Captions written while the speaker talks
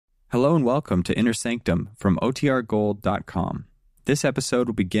Hello and welcome to Inner Sanctum from OTRGold.com. This episode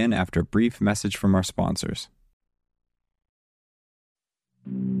will begin after a brief message from our sponsors.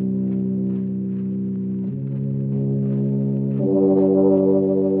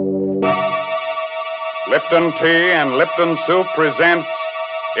 Lipton Tea and Lipton Soup present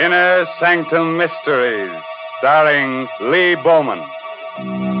Inner Sanctum Mysteries, starring Lee Bowman.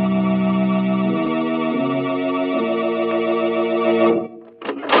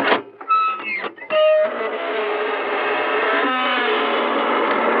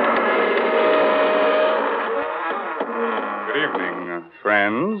 Good evening,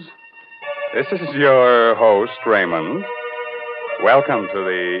 friends. This is your host, Raymond. Welcome to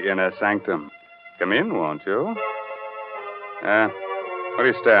the Inner Sanctum. Come in, won't you? What are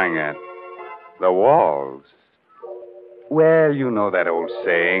you staring at? The walls. Well, you know that old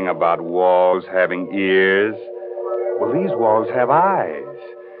saying about walls having ears. Well, these walls have eyes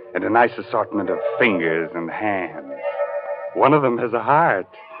and a nice assortment of fingers and hands. One of them has a heart,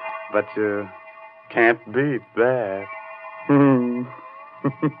 but you can't beat that.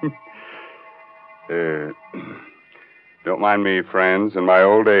 Don't mind me, friends. In my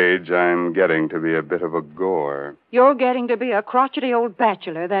old age, I'm getting to be a bit of a gore. You're getting to be a crotchety old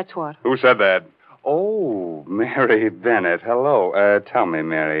bachelor, that's what. Who said that? Oh, Mary Bennett. Hello. Tell me,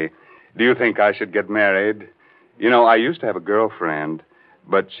 Mary, do you think I should get married? You know, I used to have a girlfriend,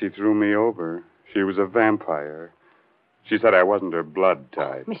 but she threw me over. She was a vampire. She said I wasn't her blood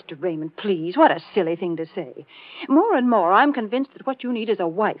type. Mr. Raymond, please, what a silly thing to say. More and more, I'm convinced that what you need is a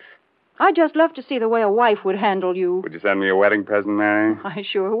wife. I'd just love to see the way a wife would handle you. Would you send me a wedding present, Mary? I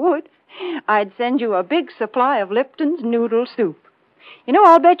sure would. I'd send you a big supply of Lipton's noodle soup. You know,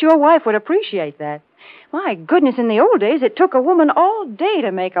 I'll bet your wife would appreciate that. My goodness, in the old days, it took a woman all day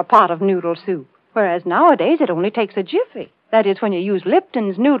to make a pot of noodle soup, whereas nowadays it only takes a jiffy. That is, when you use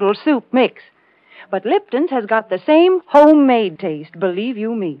Lipton's noodle soup mix. But Lipton's has got the same homemade taste, believe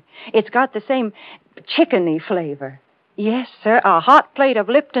you me. It's got the same chickeny flavor. Yes, sir, a hot plate of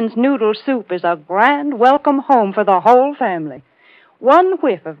Lipton's noodle soup is a grand welcome home for the whole family. One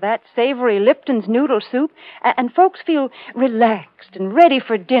whiff of that savory Lipton's noodle soup, and folks feel relaxed and ready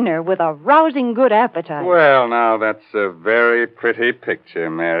for dinner with a rousing good appetite. Well, now, that's a very pretty picture,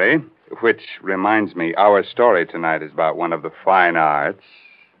 Mary. Which reminds me, our story tonight is about one of the fine arts,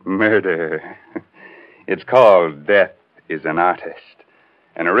 murder. It's called Death is an Artist,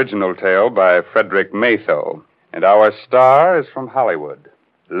 an original tale by Frederick Matho. And our star is from Hollywood,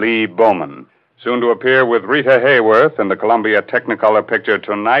 Lee Bowman, soon to appear with Rita Hayworth in the Columbia Technicolor picture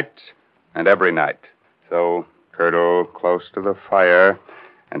Tonight and Every Night. So, curdle close to the fire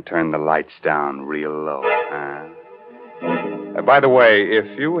and turn the lights down real low. By the way,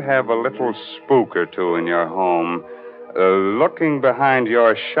 if you have a little spook or two in your home, looking behind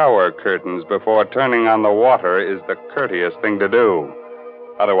your shower curtains before turning on the water is the courteous thing to do.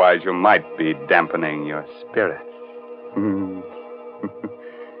 Otherwise, you might be dampening your spirits.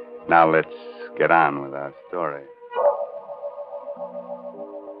 Now, let's get on with our story.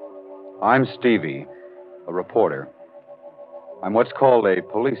 I'm Stevie, a reporter. I'm what's called a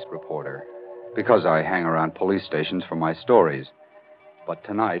police reporter, because I hang around police stations for my stories. But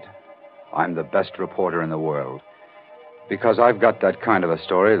tonight, I'm the best reporter in the world, because I've got that kind of a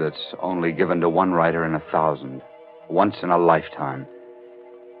story that's only given to one writer in 1,000, once in a lifetime.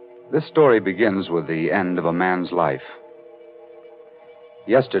 This story begins with the end of a man's life.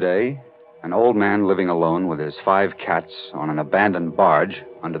 Yesterday, an old man living alone with his 5 cats on an abandoned barge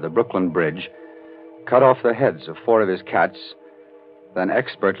under the Brooklyn Bridge cut off the heads of 4 of his cats, then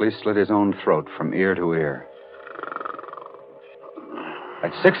expertly slit his own throat from ear to ear.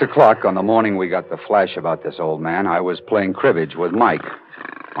 At 6 o'clock on the morning we got the flash about this old man, I was playing cribbage with Mike,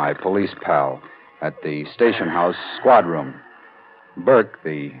 my police pal, at the station house squad room. Burke,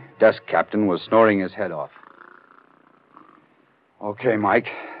 the desk captain, was snoring his head off. Okay, Mike,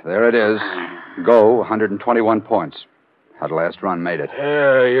 there it is. Go, 121 points. That last run made it.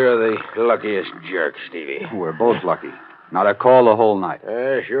 You're the luckiest jerk, Stevie. We're both lucky. Not a call the whole night.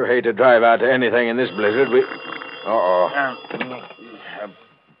 Sure hate to drive out to anything in this blizzard. Uh-oh.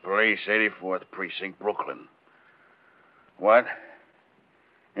 Police, 84th Precinct, Brooklyn. What?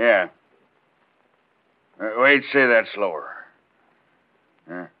 Yeah. Wait, say that slower.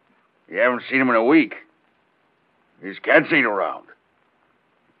 You haven't seen him in a week. His cats ain't around.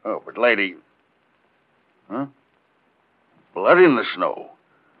 Oh, but lady... Huh? Blood in the snow.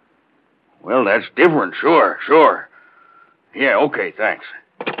 Well, that's different, sure. Yeah, okay, thanks.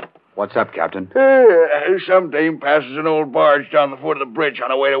 What's up, Captain? Some dame passes an old barge down the foot of the bridge on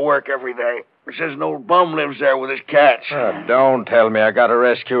her way to work every day. It says an old bum lives there with his cats. Don't tell me I gotta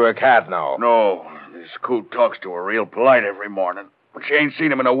rescue a cat now. No, this coot talks to her real polite every morning, but she ain't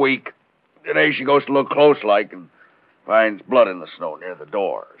seen him in a week. Today she goes to look close like and finds blood in the snow near the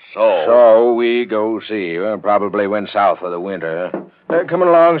door. So we go see. Well, probably went south for the winter. Coming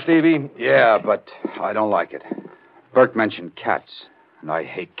along, Stevie? Yeah, but I don't like it. Burke mentioned cats, and I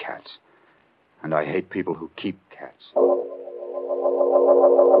hate cats. And I hate people who keep cats. Well,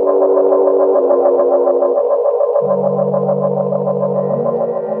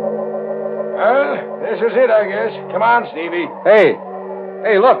 this is it, I guess. Come on, Stevie.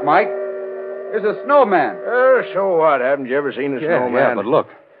 Hey, look, Mike. There's a snowman. So what? Haven't you ever seen a snowman? Yeah, but look.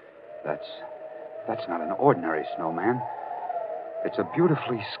 That's not an ordinary snowman. It's a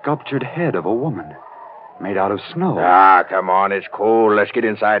beautifully sculptured head of a woman made out of snow. Ah, come on. It's cold. Let's get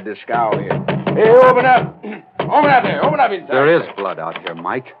inside this scow here. Hey, open up. Open up there. Open up inside. There is blood out here,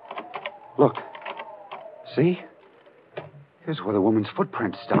 Mike. Look. See? Here's where the woman's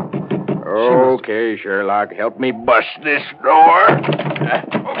footprints stop. Okay, Sherlock. Help me bust this door. Okay.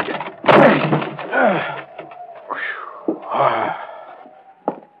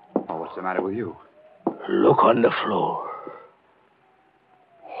 Oh, what's the matter with you? Look on the floor.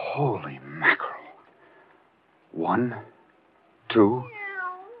 Holy mackerel. 1, 2,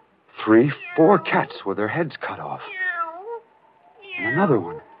 3, 4 cats with their heads cut off. And another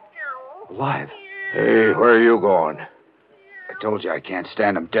one. Alive. Hey, where are you going? I told you I can't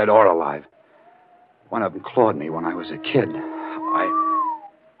stand them dead or alive. One of them clawed me when I was a kid.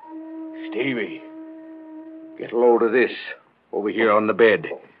 Stevie, get a load of this over here on the bed.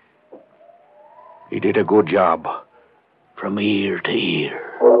 He did a good job. From ear to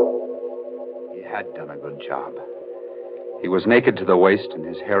ear. He had done a good job. He was naked to the waist, and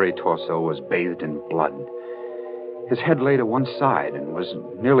his hairy torso was bathed in blood. His head lay to one side and was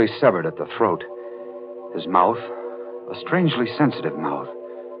nearly severed at the throat. His mouth, a strangely sensitive mouth,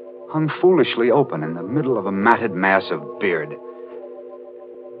 hung foolishly open in the middle of a matted mass of beard.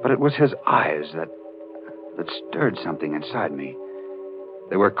 But it was his eyes that stirred something inside me.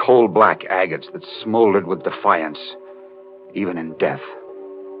 They were cold black agates that smoldered with defiance, even in death.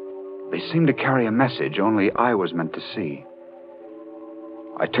 They seemed to carry a message only I was meant to see.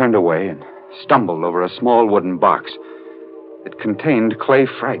 I turned away and stumbled over a small wooden box. It contained clay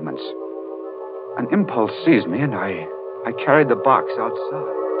fragments. An impulse seized me, and I carried the box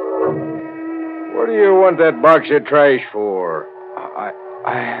outside. What do you want that box of trash for?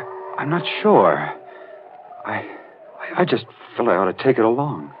 I'm not sure. I just felt I ought to take it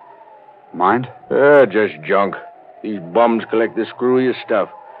along. Mind? Just junk. These bums collect the screwiest stuff.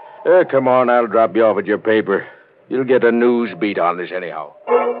 Come on, I'll drop you off at your paper. You'll get a news beat on this anyhow.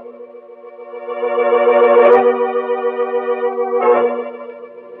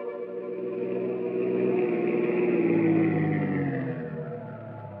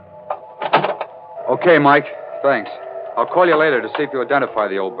 Okay, Mike. Thanks. I'll call you later to see if you identify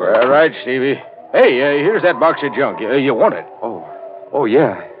the old bird. All right, Stevie. Hey, here's that box of junk. You want it? Oh,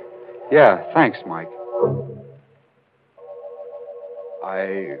 yeah. Yeah, thanks, Mike.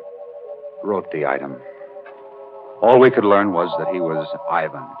 I wrote the item. All we could learn was that he was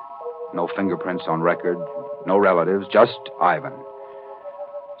Ivan. No fingerprints on record, no relatives, just Ivan.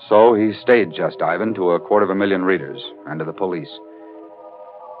 So he stayed just Ivan to 250,000 readers and to the police.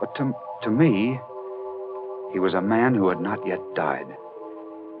 But to me, he was a man who had not yet died.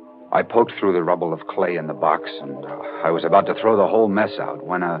 I poked through the rubble of clay in the box, and I was about to throw the whole mess out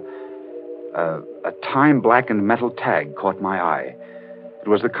when a time-blackened metal tag caught my eye. It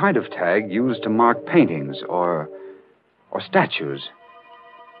was the kind of tag used to mark paintings or statues.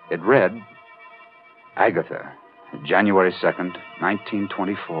 It read, Agatha, January 2nd,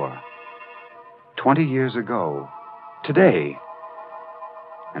 1924. 20 years ago, today.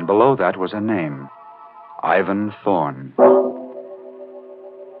 And below that was a name, Ivan Thorne.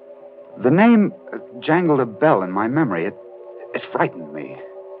 The name jangled a bell in my memory. It frightened me.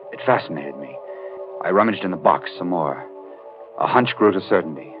 It fascinated me. I rummaged in the box some more. A hunch grew to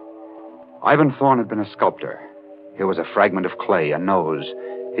certainty. Ivan Thorne had been a sculptor. Here was a fragment of clay, a nose.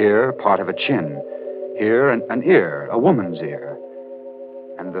 Here, part of a chin. Here, an ear, a woman's ear.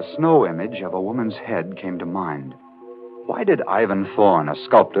 And the snow image of a woman's head came to mind. Why did Ivan Thorne, a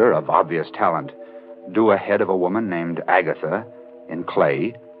sculptor of obvious talent, do a head of a woman named Agatha in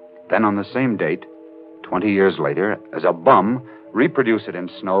clay, then on the same date, 20 years later, as a bum, reproduce it in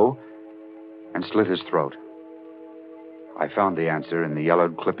snow and slit his throat? I found the answer in the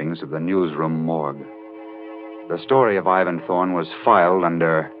yellowed clippings of the newsroom morgue. The story of Ivan Thorne was filed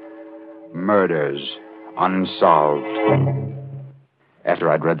under Murders Unsolved. After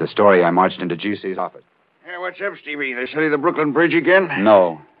I'd read the story, I marched into GC's office. Hey, what's up, Stevie? They study the Brooklyn Bridge again?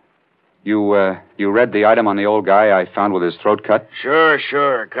 No. You read the item on the old guy I found with his throat cut? Sure.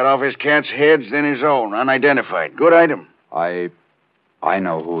 Cut off his cat's heads, then his own. Unidentified. Good item. I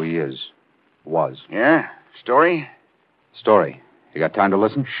know who he is. Was. Yeah? Story? Story. You got time to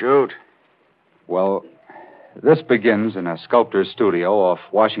listen? Shoot. Well, this begins in a sculptor's studio off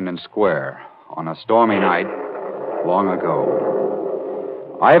Washington Square on a stormy night long ago.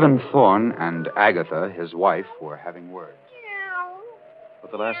 Ivan Thorne and Agatha, his wife, were having words. For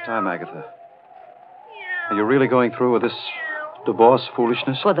the last time, Agatha. Are you really going through with this divorce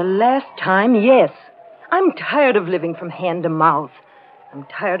foolishness? For the last time, yes. I'm tired of living from hand to mouth. I'm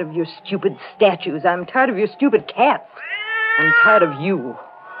tired of your stupid statues. I'm tired of your stupid cats. I'm tired of you.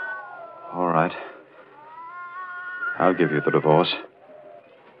 All right. I'll give you the divorce.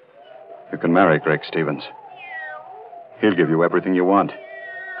 You can marry Greg Stevens. He'll give you everything you want.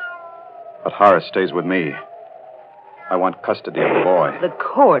 But Horace stays with me. I want custody of the boy. The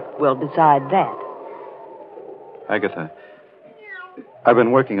court will decide that. Agatha, I've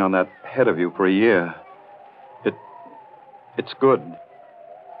been working on that head of you for a year. It's good.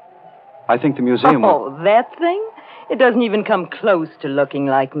 I think the museum will... Oh, that thing? It doesn't even come close to looking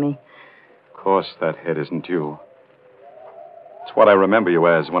like me. Of course, that head isn't you. It's what I remember you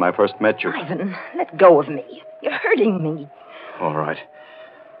as when I first met you. Ivan, let go of me. You're hurting me. All right.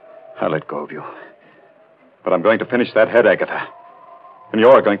 I'll let go of you. But I'm going to finish that head, Agatha. And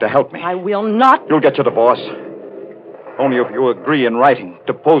you're going to help me. I will not. You'll get your divorce. Only if you agree in writing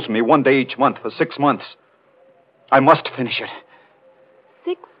to depose me one day each month for 6 months. I must finish it.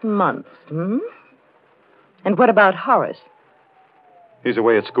 6 months, And what about Horace? He's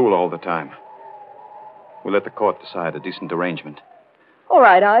away at school all the time. We'll let the court decide a decent arrangement. All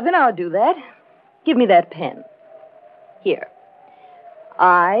right, Ivan, I'll do that. Give me that pen. Here.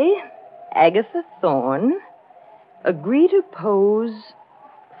 I, Agatha Thorne, agree to pose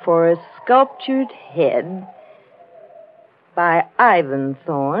for a sculptured head by Ivan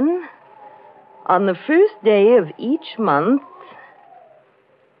Thorne on the first day of each month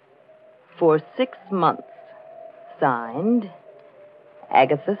for 6 months. Signed,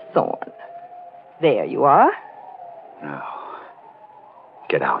 Agatha Thorne. There you are. Now,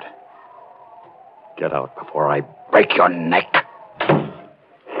 get out. Get out before I break your neck.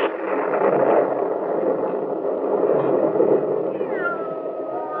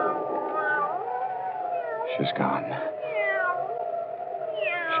 She's gone.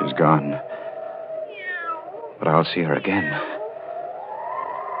 She's gone. But I'll see her again.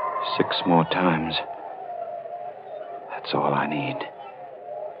 6 more times. That's all I need.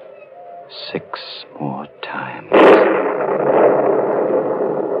 6 more times.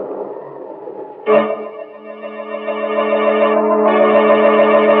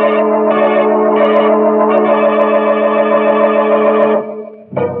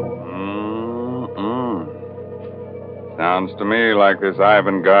 Sounds to me like this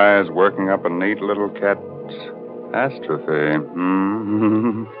Ivan guy is working up a neat little catastrophe.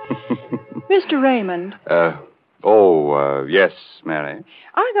 Mr. Raymond. Yes, Mary.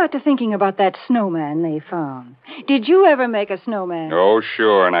 I got to thinking about that snowman they found. Did you ever make a snowman? Oh,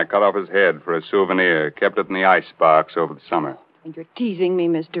 sure, and I cut off his head for a souvenir. Kept it in the icebox over the summer. And you're teasing me,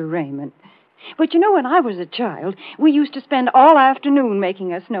 Mr. Raymond. But you know, when I was a child, we used to spend all afternoon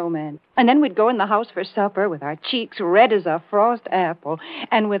making a snowman. And then we'd go in the house for supper with our cheeks red as a frost apple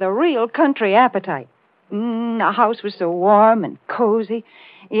and with a real country appetite. The house was so warm and cozy.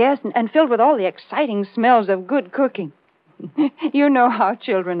 Yes, and filled with all the exciting smells of good cooking. You know how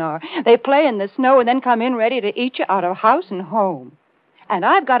children are. They play in the snow and then come in ready to eat you out of house and home. And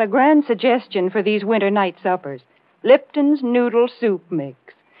I've got a grand suggestion for these winter night suppers. Lipton's Noodle Soup Mix.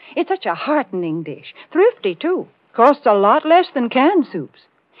 It's such a heartening dish. Thrifty, too. Costs a lot less than canned soups.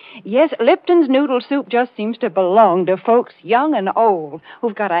 Yes, Lipton's Noodle Soup just seems to belong to folks young and old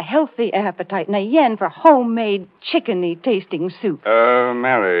who've got a healthy appetite and a yen for homemade, chickeny-tasting soup.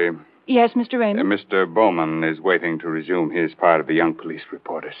 Mary. Yes, Mr. Raymond? Mr. Bowman is waiting to resume his part of the young police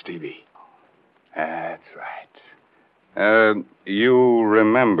reporter, Stevie. That's right. You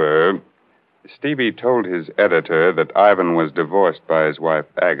remember, Stevie told his editor that Ivan was divorced by his wife,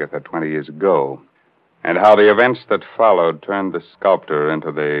 Agatha, 20 years ago, and how the events that followed turned the sculptor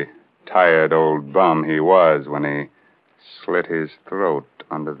into the tired old bum he was when he slit his throat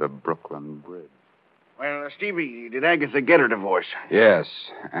under the Brooklyn Bridge. Well, Stevie, did Agatha get her divorce? Yes,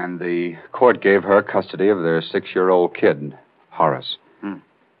 and the court gave her custody of their 6-year-old kid, Horace.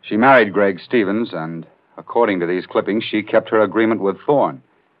 She married Greg Stevens, and according to these clippings, she kept her agreement with Thorne.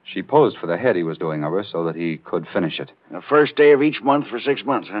 She posed for the head he was doing of her so that he could finish it. The first day of each month for 6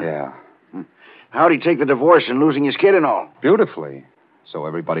 months, huh? Yeah. How'd he take the divorce and losing his kid and all? Beautifully. So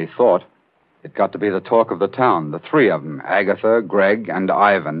everybody thought. It got to be the talk of the town. The three of them, Agatha, Greg, and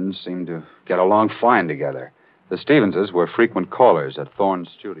Ivan, seemed to get along fine together. The Stevenses were frequent callers at Thorne's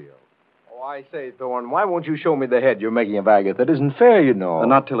studio. Oh, I say, Thorne, why won't you show me the head you're making of Agatha? It isn't fair, you know.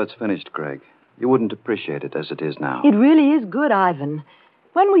 Not till it's finished, Greg. You wouldn't appreciate it as it is now. It really is good, Ivan.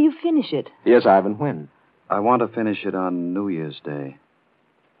 When will you finish it? Yes, Ivan, when? I want to finish it on New Year's Day.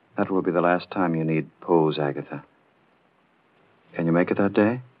 That will be the last time you need pose, Agatha. Can you make it that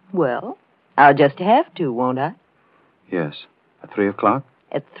day? Well, I'll just have to, won't I? Yes. At 3 o'clock?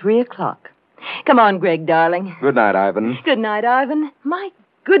 At 3 o'clock. Come on, Greg, darling. Good night, Ivan. Good night, Ivan. My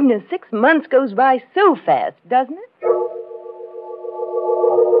goodness, 6 months goes by so fast, doesn't it?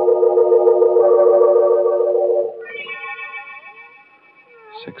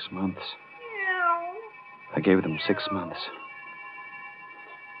 Six months. I gave them 6 months.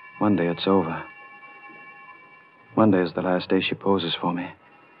 Monday it's over. Monday is the last day she poses for me.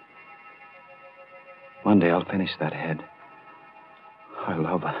 Monday I'll finish that head. I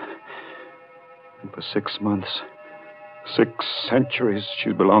love her. And for 6 months, 6 centuries,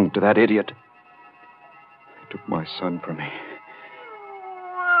 she belonged to that idiot. He took my son from me.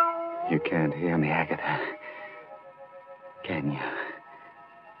 You can't hear me, Agatha. Can you?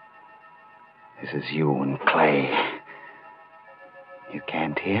 This is you and Clay. You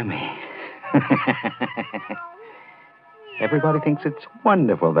can't hear me. Everybody thinks it's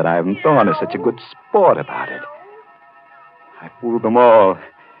wonderful that Ivan Thorne is such a good sport about it. I fooled them all.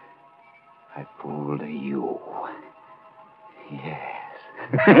 I fooled you. Yes.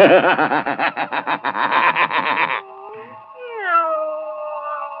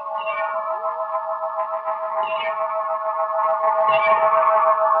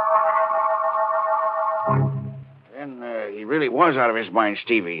 Then he really was out of his mind,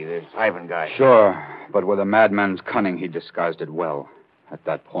 Stevie, this Ivan guy. Sure, but with a madman's cunning, he disguised it well. At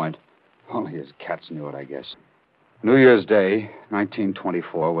that point, only his cats knew it, I guess. New Year's Day,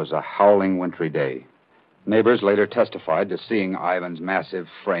 1924, was a howling wintry day. Neighbors later testified to seeing Ivan's massive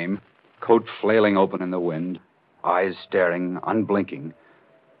frame, coat flailing open in the wind, eyes staring, unblinking,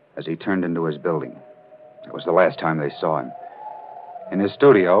 as he turned into his building. It was the last time they saw him. In his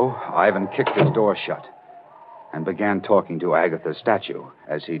studio, Ivan kicked his door shut and began talking to Agatha's statue,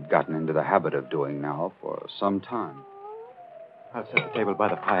 as he'd gotten into the habit of doing now for some time. I'll set the table by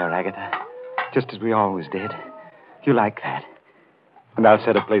the fire, Agatha, just as we always did. You like that. And I'll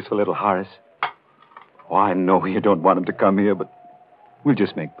set a place for little Horace. Oh, I know you don't want him to come here, but we'll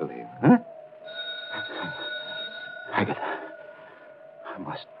just make believe, huh? Agatha, I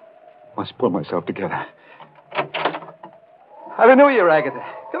must pull myself together. Happy New Year, Agatha.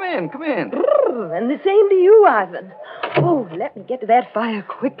 Come in, come in. And the same to you, Ivan. Oh, let me get to that fire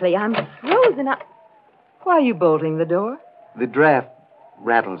quickly. I'm frozen up. Why are you bolting the door? The draft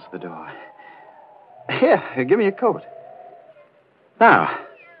rattles the door. Here, give me a coat. Now,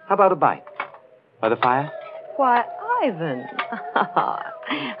 how about a bite? By the fire? Why, Ivan.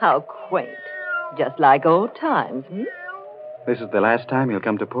 How quaint. Just like old times, hmm? This is the last time you'll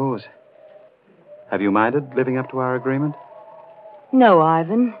come to pose. Have you minded living up to our agreement? No,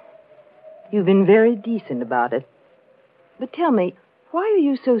 Ivan. You've been very decent about it. But tell me, why are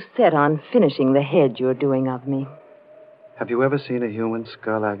you so set on finishing the head you're doing of me? Have you ever seen a human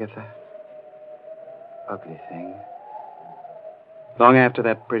skull, Agatha? Ugly thing. Long after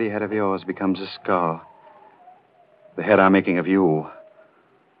that pretty head of yours becomes a skull, the head I'm making of you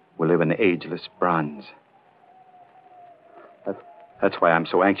will live in ageless bronze. That's why I'm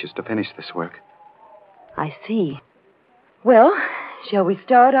so anxious to finish this work. I see. Well, shall we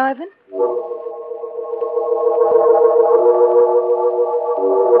start, Ivan?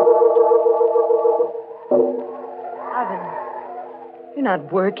 Ivan, you're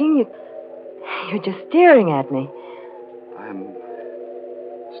not working. You're just staring at me. I'm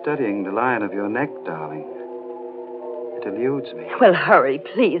studying the line of your neck, darling. It eludes me. Well, hurry,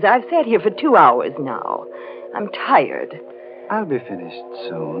 please. I've sat here for 2 hours now. I'm tired. I'll be finished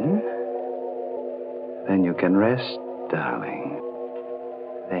soon. Then you can rest, darling.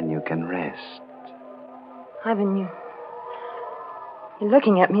 Then you can rest. Ivan, you're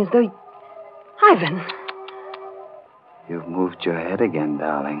looking at me as though... Ivan! You've moved your head again,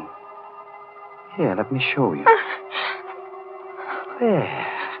 darling. Here, let me show you. There.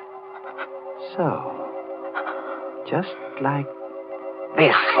 So. Just like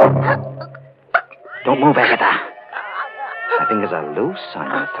this. Don't move, Agatha. My fingers are loose on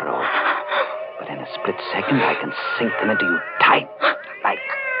your throat. But in a split second, I can sink them into you tight. Like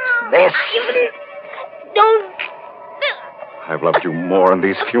This. Don't. I've loved you more in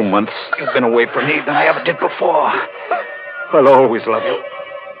these few months You've been away from me than I ever did before. I'll always love you.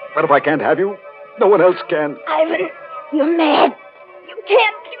 But if I can't have you, no one else can. Ivan, you're mad. You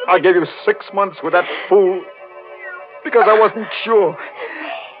can't. I gave you 6 months with that fool because I wasn't sure.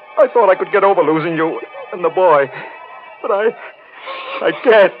 I thought I could get over losing you and the boy. But I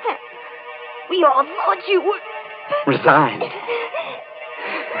can't. We all thought you were. Resigned.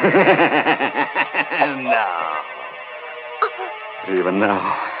 No. But even now,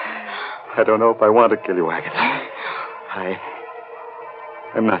 I don't know if I want to kill you, Agatha.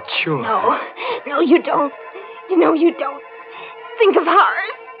 I'm not sure. No, you don't. You know you don't. Think of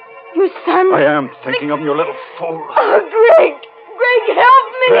Horace. Your son. I am thinking of you, little fool. Oh, Greg. Greg,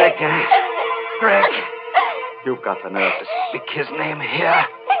 help me. Greg. You've got the nerve to Speak his name here.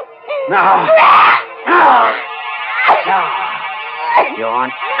 No. You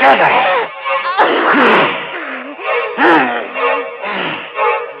aren't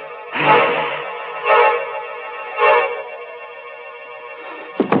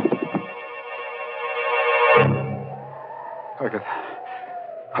Agatha,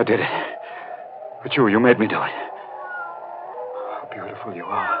 I did it. But you made me do it. How beautiful you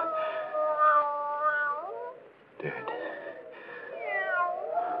are. Dead.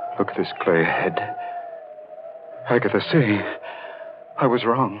 Look at this clay head. Agatha, see. I was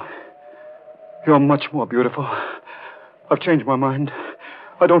wrong. You're much more beautiful. I've changed my mind.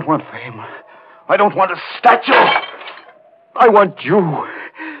 I don't want fame. I don't want a statue. I want you.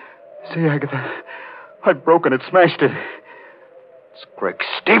 See, Agatha, I've broken it, smashed it. It's Greg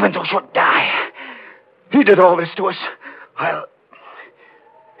Stevens who should die. He did all this to us. I'll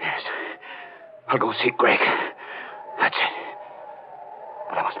go see Greg. That's it.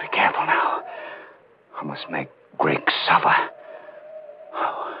 But I must be careful now. I must make Greg suffer.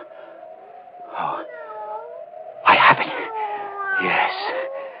 Oh. I have it. Yes.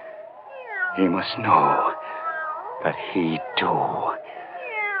 He must know that he, too,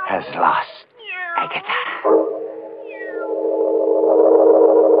 has lost Agatha.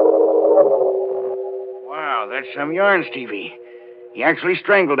 Wow, that's some yarn, Stevie. He actually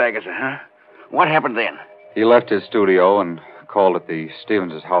strangled Agatha, huh? What happened then? He left his studio and called at the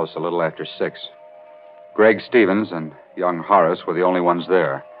Stevens' house a little after 6. Greg Stevens and young Horace were the only ones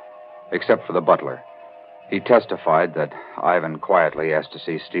there, except for the butler. He testified that Ivan quietly asked to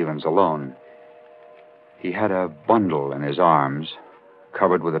see Stevens alone. He had a bundle in his arms,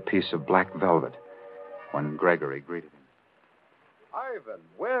 covered with a piece of black velvet, when Gregory greeted him. Ivan,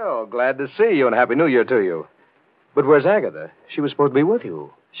 well, glad to see you, and Happy New Year to you. But where's Agatha? She was supposed to be with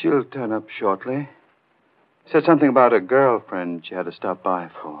you. She'll turn up shortly. Said something about a girlfriend she had to stop by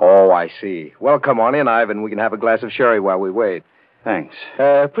for. Oh, I see. Well, come on in, Ivan. We can have a glass of sherry while we wait. Thanks.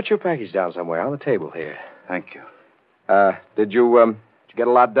 Put your package down somewhere on the table here. Thank you. Did you get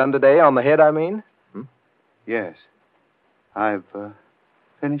a lot done today on the head, I mean? Yes. I've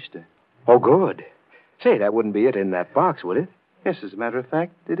finished it. Oh, good. Say, that wouldn't be it in that box, would it? Yes, as a matter of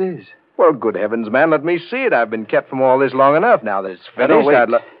fact, it is. Well, good heavens, man, let me see it. I've been kept from all this long enough. Now that it's Now, finished,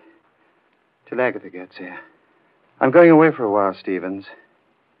 don't wait. Till Agatha gets here. I'm going away for a while, Stevens.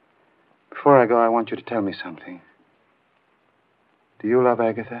 Before I go, I want you to tell me something. Do you love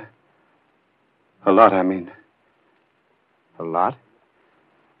Agatha? A lot, I mean. A lot?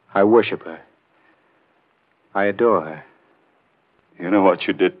 I worship her. I adore her. You know what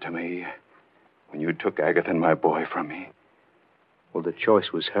you did to me when you took Agatha and my boy from me? Well, the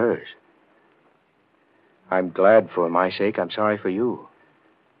choice was hers. I'm glad for my sake. I'm sorry for you.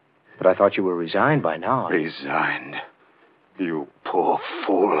 But I thought you were resigned by now. Resigned? You poor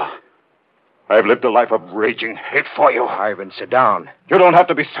fool. I've lived a life of raging hate for you. Ivan, sit down. You don't have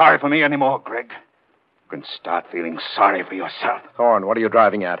to be sorry for me anymore, Greg. You can start feeling sorry for yourself. Thorne, what are you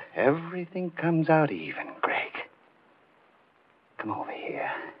driving at? Everything comes out even, Greg. Come over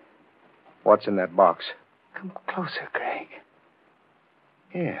here. What's in that box? Come closer, Greg.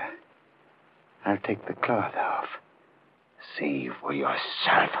 Here. I'll take the cloth off. See for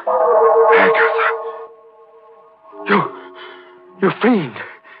yourself. Agatha! You fiend!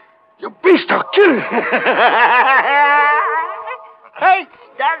 You beast! I'll kill you! Hurts,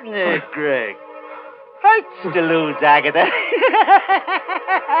 doesn't it, Greg? Hurts to lose Agatha.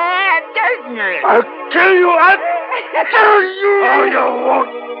 Doesn't it? I'll kill you! I'll kill you! Oh, you won't!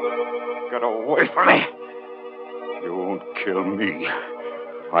 Get away from me! You won't kill me.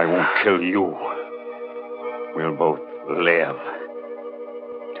 I won't kill you. We'll both live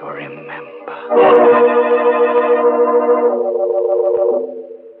to remember.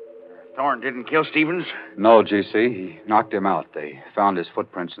 Thorne didn't kill Stevens? No, G.C. He knocked him out. They found his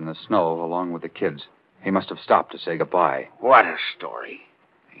footprints in the snow along with the kids. He must have stopped to say goodbye. What a story.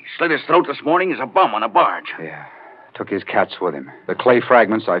 He slit his throat this morning as a bum on a barge. Yeah. Took his cats with him. The clay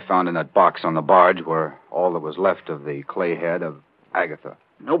fragments I found in that box on the barge were all that was left of the clay head of Agatha.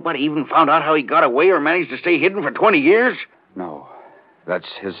 Nobody even found out how he got away or managed to stay hidden for 20 years? No. That's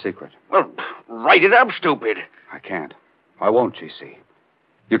his secret. Well, write it up, stupid. I can't. I won't, G.C.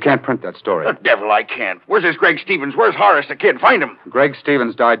 You can't print that story. The devil I can't. Where's this Greg Stevens? Where's Horace the kid? Find him. Greg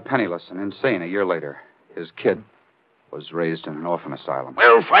Stevens died penniless and insane a year later. His kid was raised in an orphan asylum.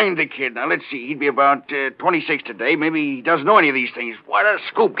 Well, find the kid. Now, let's see. He'd be about 26 today. Maybe he doesn't know any of these things. What a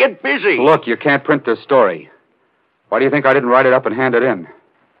scoop. Get busy. Look, you can't print this story. Why do you think I didn't write it up and hand it in?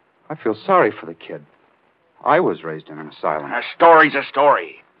 I feel sorry for the kid. I was raised in an asylum. A story's a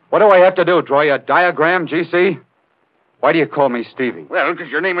story. What do I have to do? Draw you a diagram, G.C.? Why do you call me Stevie? Well,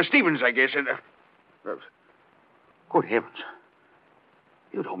 because your name is Stevens, I guess. And, good heavens.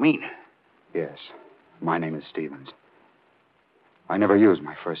 You don't mean... Yes. My name is Stevens. I never use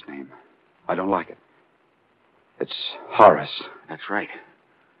my first name. I don't like it. It's Horace. That's right.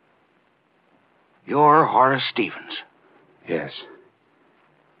 You're Horace Stevens. Yes.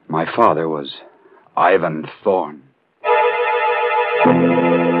 My father was Ivan Thorne.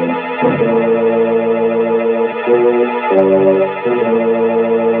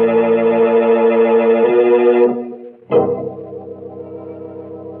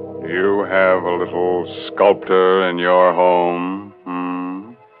 You have a little sculptor in your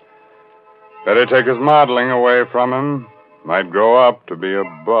home. Better take his modeling away from him. Might grow up to be a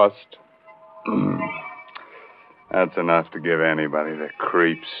bust. That's enough to give anybody the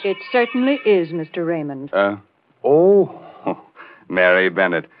creeps. It certainly is, Mr. Raymond. Mary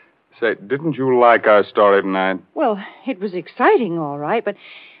Bennett. Say, didn't you like our story tonight? Well, it was exciting, all right, but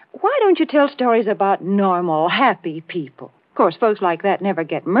why don't you tell stories about normal, happy people? Of course, folks like that never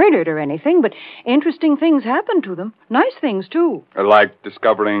get murdered or anything, but interesting things happen to them. Nice things, too. Like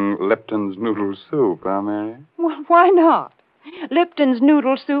discovering Lipton's noodle soup, huh, Mary? Well, why not? Lipton's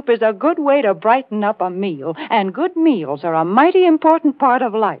noodle soup is a good way to brighten up a meal, and good meals are a mighty important part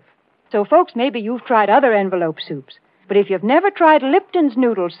of life. So, folks, maybe you've tried other envelope soups, but if you've never tried Lipton's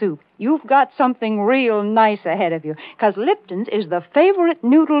noodle soup, you've got something real nice ahead of you, because Lipton's is the favorite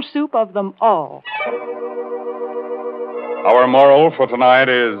noodle soup of them all. Our moral for tonight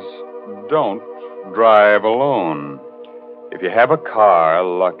is don't drive alone. If you have a car,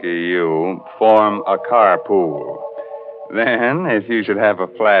 lucky you, form a carpool. Then, if you should have a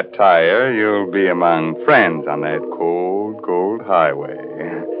flat tire, you'll be among friends on that cold, cold highway.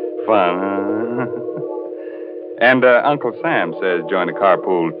 Fun, huh? And Uncle Sam says join a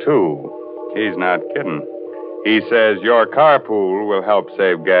carpool, too. He's not kidding. He says your carpool will help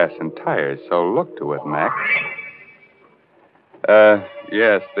save gas and tires, so look to it, Max.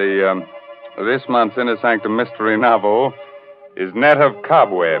 Yes, this month's Inner Sanctum mystery novel is Net of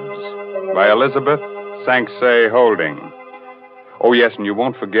Cobwebs by Elizabeth Sanksay Holding. Oh, yes, and you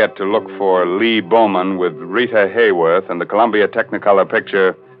won't forget to look for Lee Bowman with Rita Hayworth and the Columbia Technicolor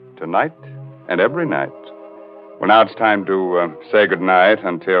picture Tonight and Every Night. Well, now it's time to say goodnight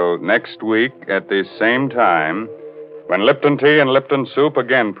until next week at the same time when Lipton Tea and Lipton Soup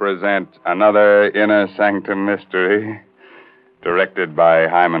again present another Inner Sanctum mystery directed by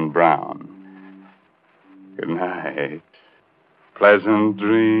Hyman Brown. Good night. Pleasant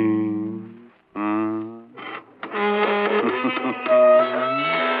dreams.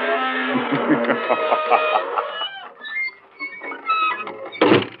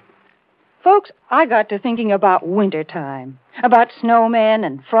 Folks, I got to thinking about wintertime, about snowmen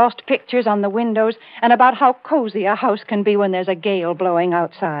and frost pictures on the windows, and about how cozy a house can be when there's a gale blowing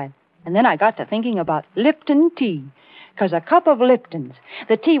outside. And then I got to thinking about Lipton tea, because a cup of Lipton's,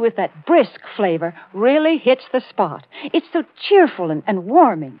 the tea with that brisk flavor, really hits the spot. It's so cheerful and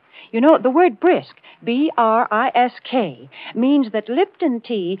warming. You know, the word brisk, B-R-I-S-K, means that Lipton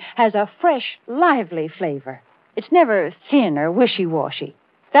tea has a fresh, lively flavor. It's never thin or wishy-washy.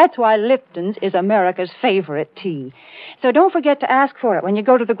 That's why Lipton's is America's favorite tea. So don't forget to ask for it when you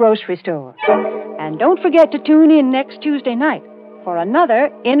go to the grocery store. And don't forget to tune in next Tuesday night for another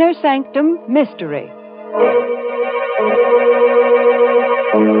Inner Sanctum mystery.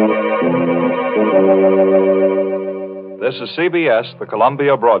 This is CBS, the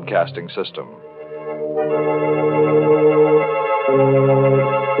Columbia Broadcasting System.